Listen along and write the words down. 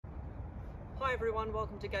Hi everyone,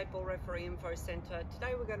 welcome to Gate Ball Referee Info Centre.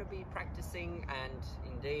 Today we're going to be practicing,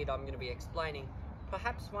 and indeed I'm going to be explaining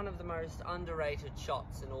perhaps one of the most underrated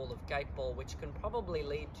shots in all of gate ball, which can probably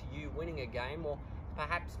lead to you winning a game, or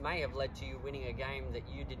perhaps may have led to you winning a game that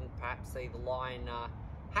you didn't perhaps see the line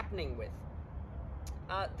happening with.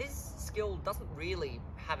 This skill doesn't really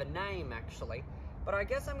have a name actually, but I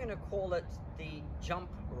guess I'm going to call it the jump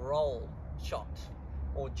roll shot,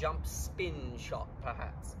 or jump spin shot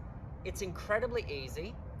perhaps. It's incredibly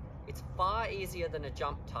easy. It's far easier than a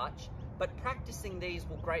jump touch, but practicing these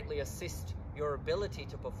will greatly assist your ability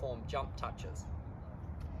to perform jump touches.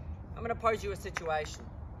 I'm going to pose you a situation.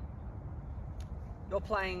 You're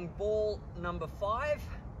playing ball number 5.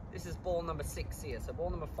 This is ball number 6 here. So ball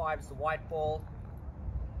number 5 is the white ball.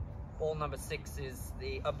 Ball number 6 is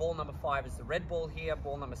ball number 5 is the red ball here.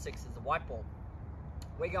 Ball number 6 is the white ball.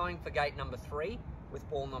 We're going for gate number 3 with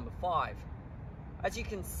ball number 5. As you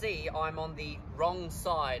can see, I'm on the wrong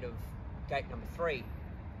side of gate number 3.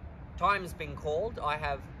 Time's been called. I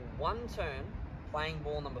have one turn playing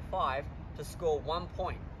ball number 5 to score 1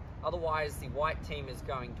 point. Otherwise, the white team is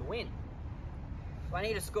going to win. So I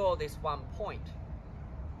need to score this 1 point.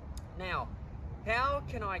 Now, how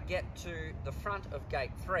can I get to the front of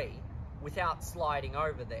gate 3 without sliding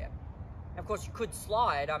over there? Of course, you could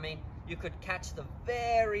slide. I mean, you could catch the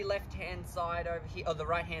very left-hand side over here, or the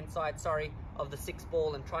right-hand side, sorry, of the 6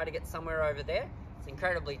 ball and try to get somewhere over there. It's an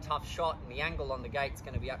incredibly tough shot, and the angle on the gate's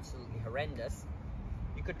going to be absolutely horrendous.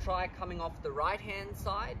 You could try coming off the right-hand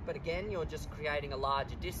side, but again, you're just creating a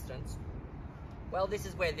larger distance. Well, this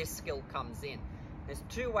is where this skill comes in. There's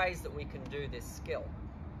 2 ways that we can do this skill.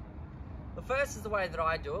 The first is the way that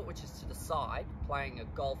I do it, which is to the side, playing a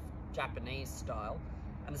golf Japanese style,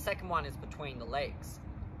 and the second one is between the legs.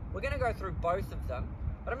 We're going to go through both of them,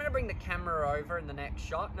 but I'm going to bring the camera over in the next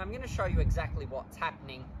shot, and I'm going to show you exactly what's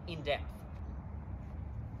happening in depth.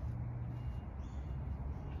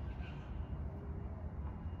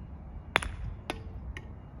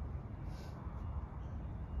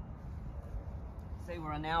 See,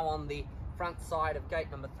 we're now on the front side of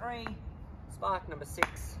gate number 3. Spark number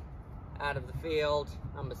 6 out of the field.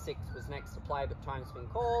 Number 6 was next to play, but time's been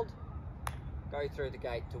called. Go through the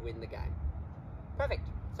gate to win the game. Perfect.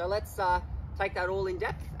 So let's take that all in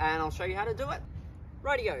depth, and I'll show you how to do it.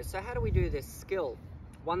 Rightio, so how do we do this skill?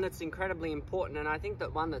 One that's incredibly important, and I think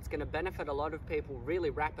that one that's going to benefit a lot of people really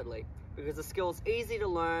rapidly, because the skill's easy to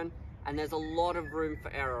learn and there's a lot of room for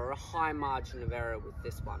error, or a high margin of error with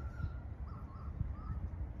this one.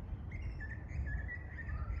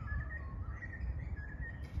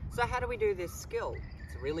 So how do we do this skill?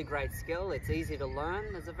 It's a really great skill. It's easy to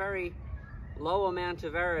learn. There's a very low amount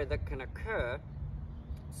of error that can occur.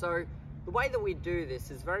 So the way that we do this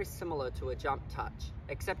is very similar to a jump touch,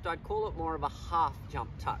 except I'd call it more of a half jump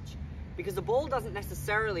touch, because the ball doesn't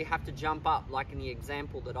necessarily have to jump up like in the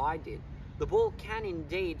example that I did. The ball can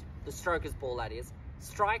indeed, the stroker's ball that is,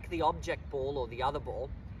 strike the object ball or the other ball,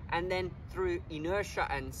 and then through inertia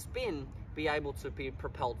and spin be able to be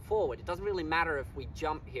propelled forward. It doesn't really matter if we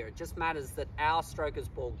jump here, it just matters that our stroker's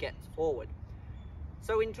ball gets forward.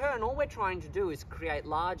 So in turn, all we're trying to do is create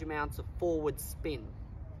large amounts of forward spin.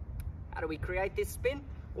 How do we create this spin?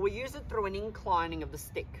 Well, we use it through an inclining of the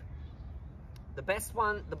stick. The best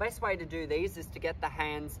way to do these is to get the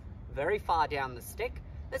hands very far down the stick.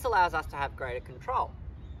 This allows us to have greater control.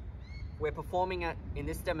 We're performing it in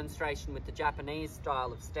this demonstration with the Japanese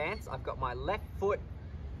style of stance. I've got my left foot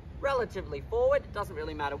relatively forward. It doesn't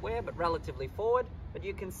really matter where, but relatively forward. But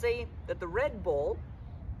you can see that the red ball,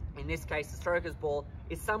 in this case the stroker's ball,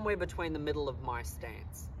 is somewhere between the middle of my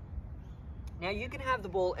stance. Now you can have the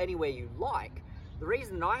ball anywhere you like. The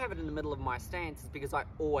reason that I have it in the middle of my stance is because I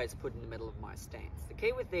always put it in the middle of my stance. The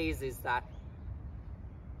key with these is that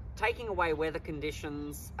taking away weather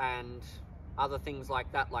conditions and other things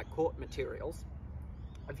like that, like court materials,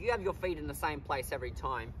 if you have your feet in the same place every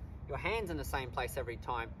time, your hands in the same place every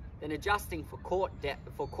time, then adjusting for court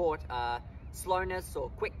slowness or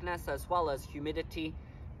quickness, as well as humidity,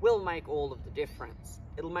 will make all of the difference.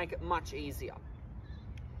 It'll make it much easier.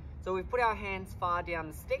 So we've put our hands far down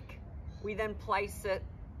the stick. We then place it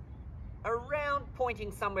around,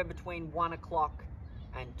 pointing somewhere between 1 o'clock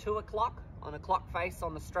and 2 o'clock on a clock face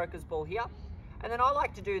on the stroker's ball here. And then I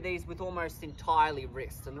like to do these with almost entirely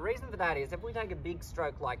wrist. And the reason for that is if we take a big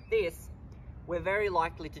stroke like this, we're very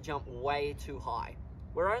likely to jump way too high.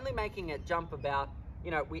 We're only making it jump about,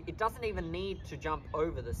 it doesn't even need to jump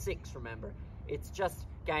over the 6, remember. It's just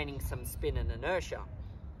gaining some spin and inertia.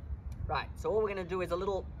 Right, so all we're going to do is a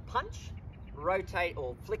little punch, rotate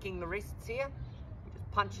or flicking the wrists here. We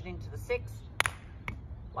just punch it into the 6,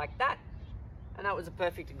 like that. And that was a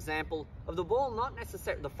perfect example of the ball not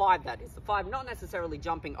necessarily, the 5 that is, the 5 not necessarily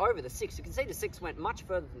jumping over the 6. You can see the 6 went much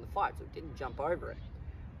further than the 5, so it didn't jump over it.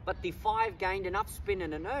 But the 5 gained enough spin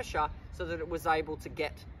and inertia so that it was able to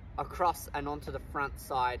get across and onto the front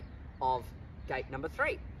side of gate number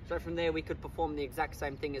 3. So from there we could perform the exact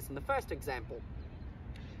same thing as in the first example.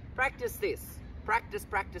 Practice this. Practice,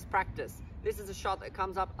 practice, practice. This is a shot that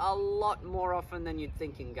comes up a lot more often than you'd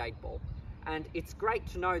think in gate ball. And it's great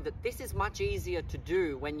to know that this is much easier to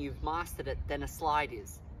do when you've mastered it than a slide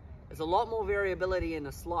is. There's a lot more variability in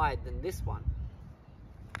a slide than this one.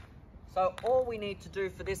 So all we need to do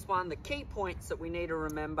for this one, the key points that we need to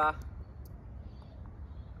remember,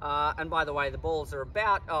 and by the way, the balls are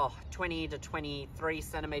about 20 to 23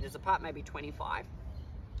 centimeters apart, maybe 25.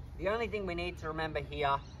 The only thing we need to remember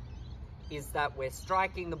here is that we're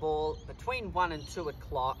striking the ball between 1 and 2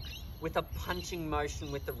 o'clock with a punching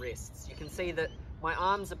motion with the wrists. You can see that my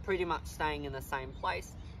arms are pretty much staying in the same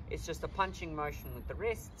place. It's just a punching motion with the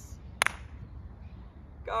wrists.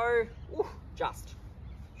 Go, ooh, just.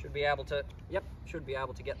 Should be able to, yep, should be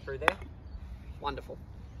able to get through there. Wonderful.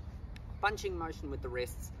 Punching motion with the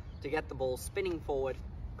wrists to get the ball spinning forward,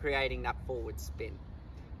 creating that forward spin.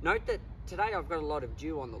 Note that today I've got a lot of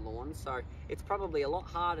dew on the lawn, so it's probably a lot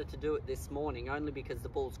harder to do it this morning only because the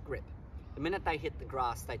balls grip. The minute they hit the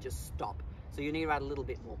grass, they just stop. So you need to add a little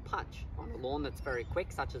bit more punch. On a lawn that's very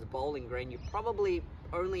quick, such as a bowling green, you probably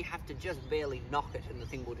only have to just barely knock it and the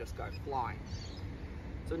thing will just go flying.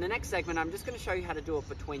 So in the next segment, I'm just going to show you how to do it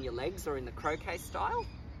between your legs or in the croquet style,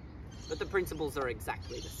 but the principles are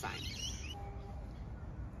exactly the same.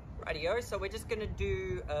 Rightio, so we're just going to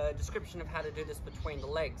do a description of how to do this between the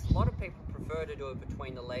legs. A lot of people prefer to do it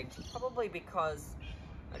between the legs, probably because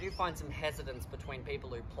I do find some hesitance between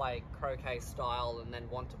people who play croquet style and then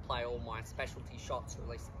want to play all my specialty shots, or at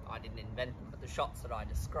least I didn't invent them, but the shots that I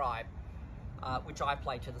describe, which I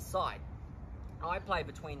play to the side. I play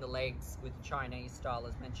between the legs with the Chinese style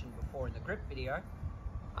as mentioned before in the grip video,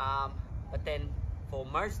 but then for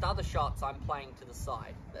most other shots I'm playing to the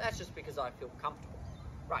side. But that's just because I feel comfortable.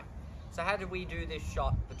 Right, so how do we do this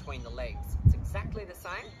shot between the legs? It's exactly the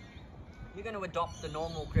same. You're going to adopt the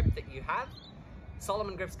normal grip that you have.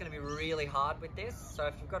 Solomon grip's going to be really hard with this, so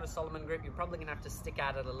if you've got a Solomon grip, you're probably going to have to stick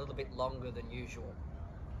at it a little bit longer than usual.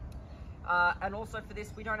 And also for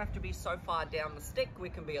this, we don't have to be so far down the stick, we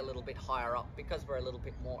can be a little bit higher up because we're a little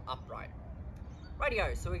bit more upright.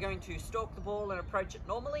 Rightio, so we're going to stalk the ball and approach it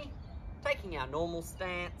normally, taking our normal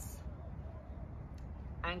stance,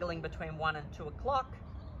 angling between 1 and 2 o'clock,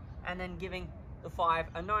 and then giving the 5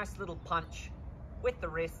 a nice little punch with the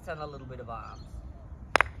wrists and a little bit of arms.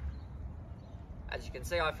 As you can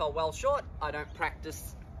see, I fell well short. I don't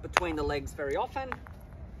practice between the legs very often.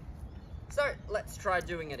 So let's try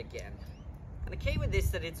doing it again. And the key with this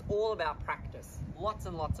is that it's all about practice. Lots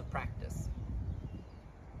and lots of practice.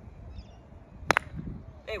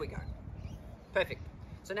 There we go. Perfect.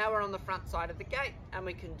 So now we're on the front side of the gate and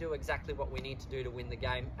we can do exactly what we need to do to win the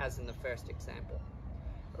game as in the first example.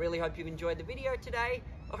 I really hope you've enjoyed the video today.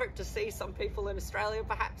 I hope to see some people in Australia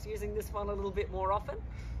perhaps using this one a little bit more often.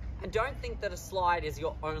 And don't think that a slide is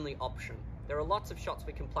your only option. There are lots of shots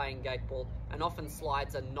we can play in gate ball, and often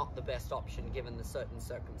slides are not the best option given the certain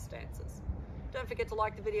circumstances. Don't forget to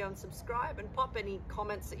like the video and subscribe, and pop any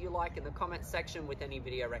comments that you like in the comments section with any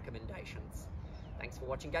video recommendations. Thanks for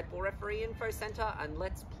watching Gate Ball Referee Info Center, and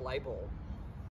let's play ball.